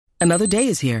Another day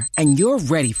is here, and you're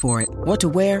ready for it. What to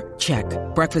wear? Check.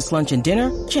 Breakfast, lunch, and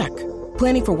dinner? Check.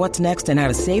 Planning for what's next and how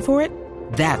to save for it?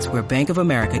 That's where Bank of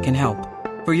America can help.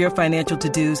 For your financial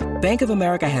to-dos, Bank of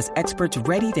America has experts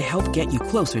ready to help get you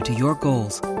closer to your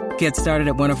goals. Get started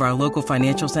at one of our local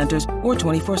financial centers or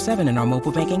 24/7 in our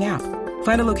mobile banking app.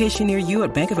 Find a location near you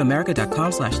at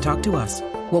bankofamerica.com/talktous.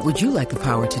 What would you like the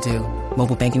power to do?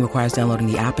 Mobile banking requires downloading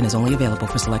the app and is only available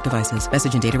for select devices.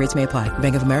 Message and data rates may apply.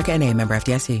 Bank of America N.A., member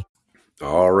FDIC.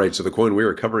 All right, so the coin we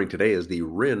are covering today is the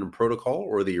REN protocol,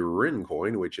 or the REN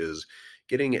coin, which is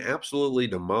getting absolutely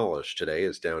demolished today.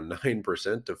 It's down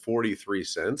 9% to 43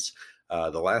 cents.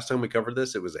 The last time we covered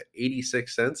this, it was at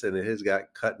 86 cents, and it has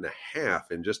got cut in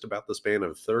half in just about the span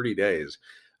of 30 days.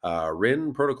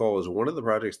 REN protocol is one of the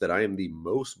projects that I am the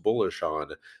most bullish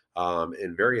on,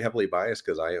 and very heavily biased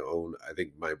because I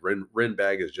think my REN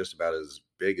bag is just about as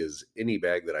big as any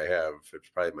bag that I have. It's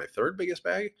probably my third biggest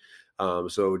bag.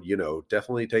 So,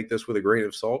 definitely take this with a grain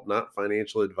of salt, not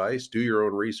financial advice. Do your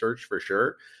own research for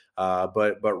sure.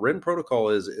 But REN protocol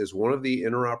is one of the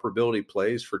interoperability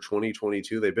plays for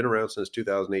 2022. They've been around since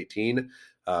 2018,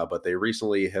 but they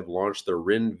recently have launched the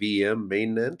REN VM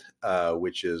mainnet,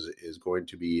 which is going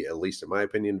to be, at least in my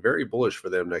opinion, very bullish for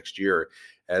them next year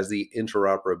as the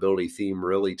interoperability theme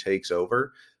really takes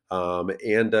over.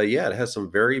 It has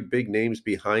some very big names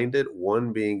behind it,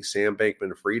 one being Sam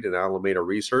Bankman-Fried and Alameda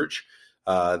Research.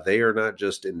 They are not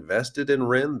just invested in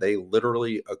REN, they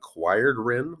literally acquired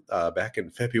REN back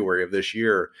in February of this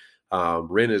year.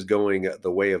 REN is going the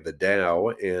way of the Dow,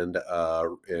 and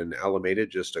Alameda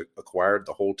just acquired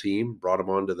the whole team, brought them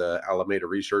onto the Alameda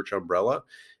Research umbrella,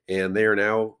 and they are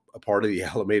now a part of the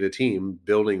Alameda team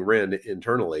building REN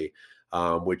internally.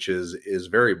 Which is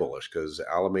very bullish because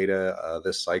Alameda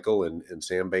this cycle and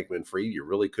Sam Bankman-Fried, you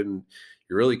really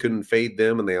couldn't fade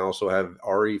them. And they also have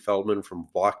Ari Feldman from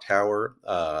Block Tower,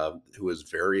 who is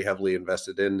very heavily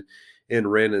invested in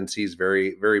REN and sees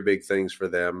very, very big things for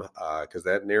them, because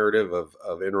that narrative of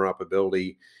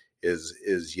interoperability is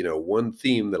one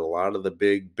theme that a lot of the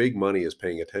big money is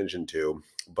paying attention to.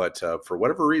 But for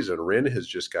whatever reason, REN has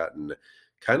just gotten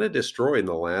kind of destroyed in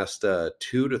the last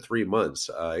 2 to 3 months.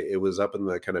 It was up in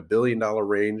the kind of $1 billion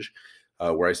range,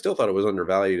 where I still thought it was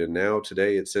undervalued. And now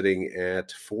today it's sitting at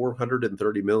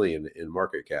 $430 million in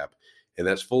market cap. And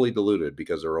that's fully diluted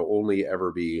because there will only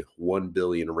ever be 1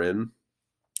 billion REN,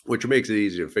 which makes it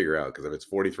easy to figure out. Because if it's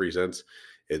 43 cents,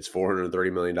 it's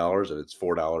 $430 million. If it's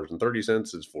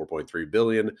 $4.30, it's 4.3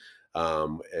 billion.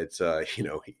 It's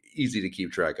easy to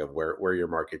keep track of where your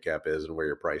market cap is and where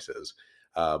your price is.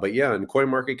 But yeah, in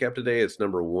CoinMarketCap today, it's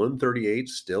number 138,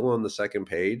 still on the second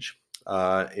page.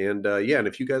 And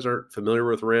if you guys aren't familiar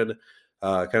with REN,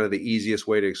 kind of the easiest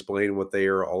way to explain what they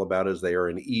are all about is they are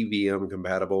an EVM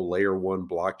compatible layer 1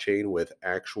 blockchain with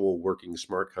actual working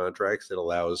smart contracts that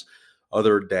allows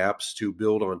other dApps to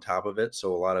build on top of it.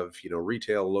 So a lot of,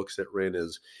 retail looks at REN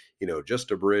as,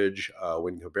 just a bridge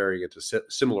when comparing it to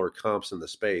similar comps in the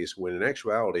space, when in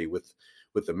actuality with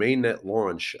the mainnet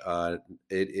launch,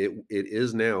 it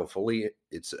is now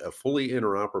it's a fully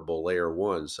interoperable layer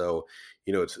 1. So,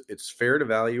 it's fair to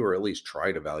value, or at least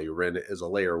try to value REN as a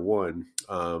layer 1.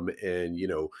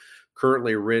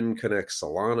 Currently REN connects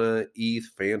Solana, ETH,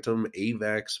 Phantom,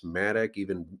 AVAX, Matic,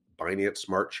 even Binance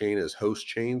Smart Chain as host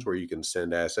chains where you can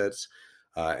send assets.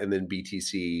 And then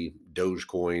BTC,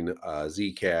 Dogecoin,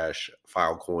 Zcash,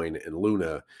 Filecoin, and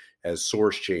Luna as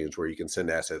source chains where you can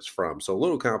send assets from. So a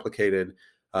little complicated,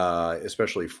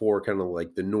 especially for kind of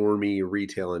like the normie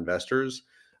retail investors.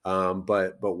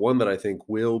 But one that I think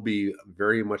will be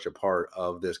very much a part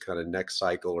of this kind of next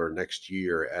cycle or next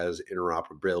year as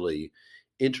interoperability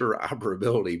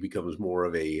becomes more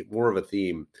of a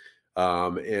theme.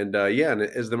 And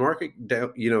as the market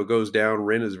goes down,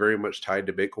 REN is very much tied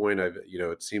to Bitcoin.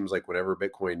 It seems like whenever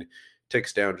Bitcoin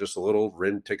ticks down just a little,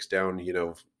 REN ticks down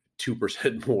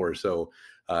 2% more. So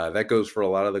that goes for a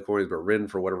lot of the coins, but REN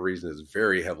for whatever reason is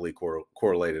very heavily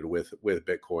correlated with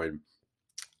Bitcoin.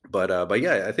 But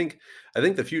I think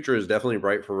the future is definitely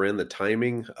bright for REN. The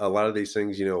timing, a lot of these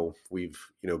things, we've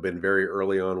been very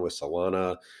early on with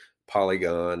Solana,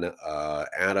 Polygon,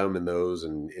 Atom, and those,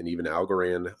 and even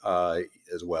Algorand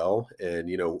as well. And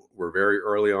we're very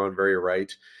early on, very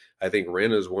right. I think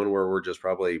REN is one where we're just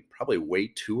probably way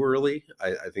too early.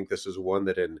 I think this is one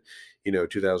that in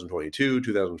 2022,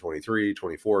 2023,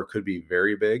 24 could be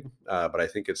very big, but I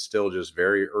think it's still just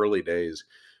very early days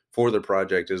for the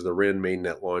project as the REN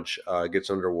mainnet launch gets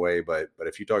underway. But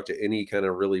if you talk to any kind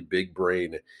of really big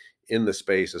brain in the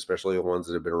space, especially the ones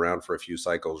that have been around for a few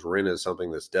cycles, REN is something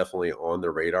that's definitely on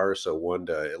the radar. So one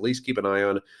to at least keep an eye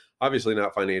on. Obviously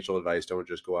not financial advice. Don't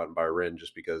just go out and buy REN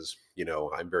just because,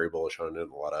 I'm very bullish on it.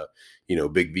 And a lot of,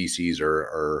 big VCs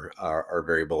are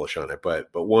very bullish on it. But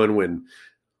one, when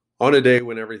on a day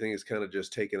when everything is kind of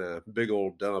just taking a big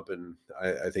old dump, and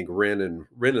I think REN and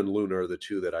Luna are the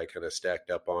two that I kind of stacked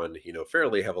up on,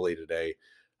 fairly heavily today.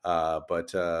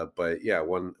 But yeah,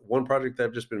 one project that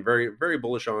I've just been very, very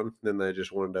bullish on, and I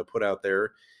just wanted to put out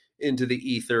there into the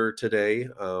ether today,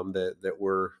 that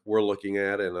we're looking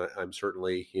at, and I'm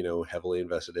certainly heavily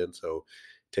invested in. So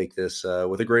take this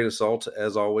with a grain of salt,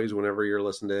 as always. Whenever you're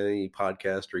listening to any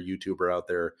podcast or YouTuber out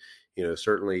there,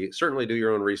 certainly do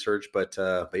your own research. But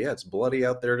yeah, it's bloody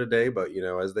out there today. But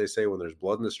as they say, when there's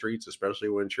blood in the streets, especially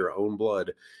when it's your own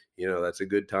blood, that's a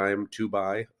good time to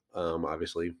buy.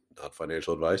 Obviously not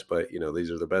financial advice, but these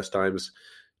are the best times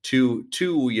to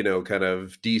kind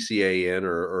of DCA in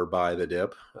or buy the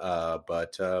dip.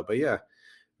 But yeah,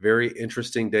 very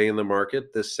interesting day in the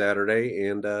market this Saturday,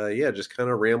 and yeah, just kind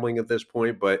of rambling at this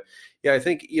point. But yeah, I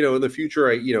think in the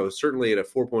future, certainly at a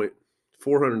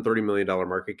 $430 million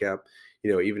market cap,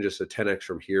 even just a 10x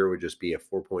from here would just be a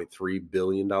 $4.3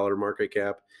 billion market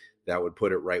cap. That would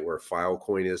put it right where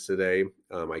Filecoin is today.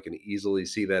 I can easily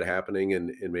see that happening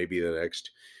in maybe the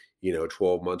next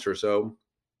 12 months or so.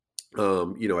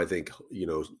 I think,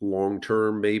 long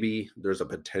term, maybe there's a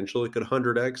potential it could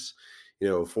 100x.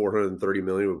 430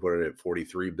 million would put it at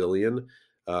 43 billion.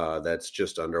 That's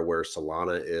just under where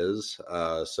Solana is.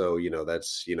 So,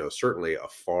 that's, certainly a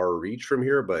far reach from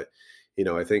here. But,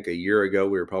 I think a year ago,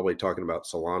 we were probably talking about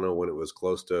Solana when it was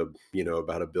close to,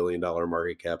 about $1 billion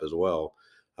market cap as well.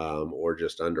 Or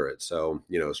just under it. So,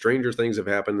 stranger things have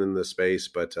happened in this space,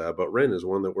 but REN is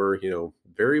one that we're,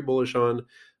 very bullish on.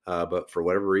 But for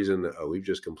whatever reason, we've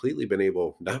just completely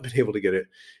not been able to get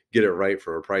it right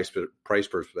from a price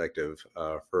perspective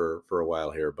for a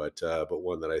while here. But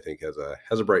one that I think has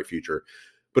a bright future.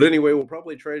 But anyway, we'll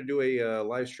probably try to do a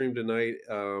live stream tonight.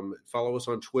 Follow us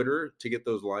on Twitter to get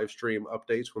those live stream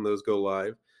updates when those go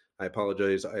live. I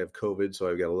apologize. I have COVID, so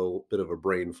I've got a little bit of a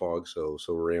brain fog, so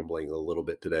we're rambling a little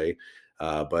bit today.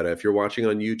 But if you're watching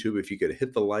on YouTube, if you could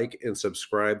hit the like and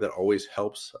subscribe, that always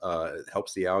helps. It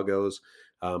helps the algos.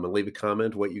 And leave a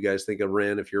comment what you guys think of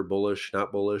REN, if you're bullish,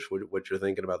 not bullish, what you're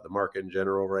thinking about the market in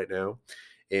general right now.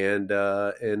 And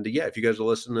yeah, if you guys are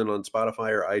listening on Spotify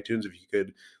or iTunes, if you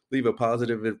could leave a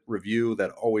positive review,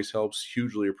 that always helps.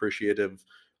 Hugely appreciative.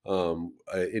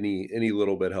 Any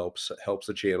little bit helps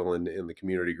the channel and the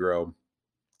community grow.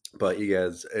 But you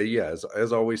guys, yeah,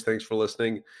 as always, thanks for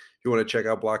listening. If you want to check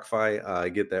out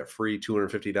BlockFi, get that free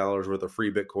 $250 worth of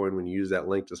free Bitcoin when you use that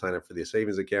link to sign up for the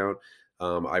savings account.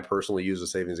 I personally use a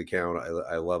savings account.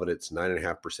 I love it. It's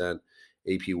 9.5%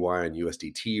 APY on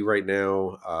USDT right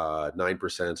now,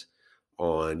 9%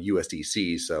 on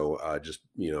USDC. So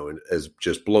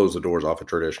just blows the doors off of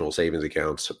traditional savings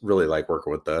accounts. Really like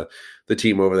working with the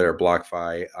team over there at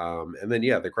BlockFi. And then,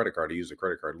 yeah, the credit card. I use the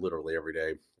credit card literally every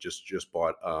day. Just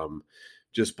bought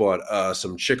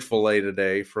some Chick-fil-A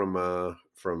today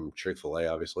from Chick-fil-A,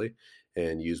 obviously,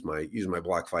 and use my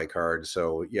BlockFi card.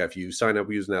 So yeah, if you sign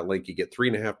up using that link, you get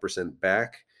 3.5%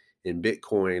 back in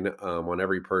Bitcoin on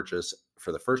every purchase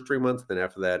for the first 3 months. Then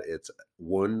after that, it's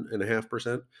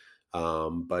 1.5%.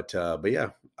 But yeah,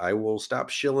 I will stop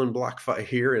shilling BlockFi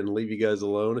here and leave you guys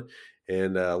alone,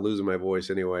 and losing my voice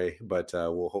anyway. But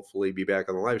we'll hopefully be back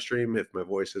on the live stream if my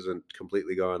voice isn't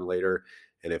completely gone later.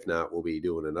 And if not, we'll be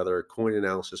doing another coin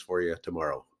analysis for you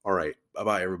tomorrow. All right.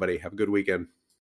 Bye-bye, everybody. Have a good weekend.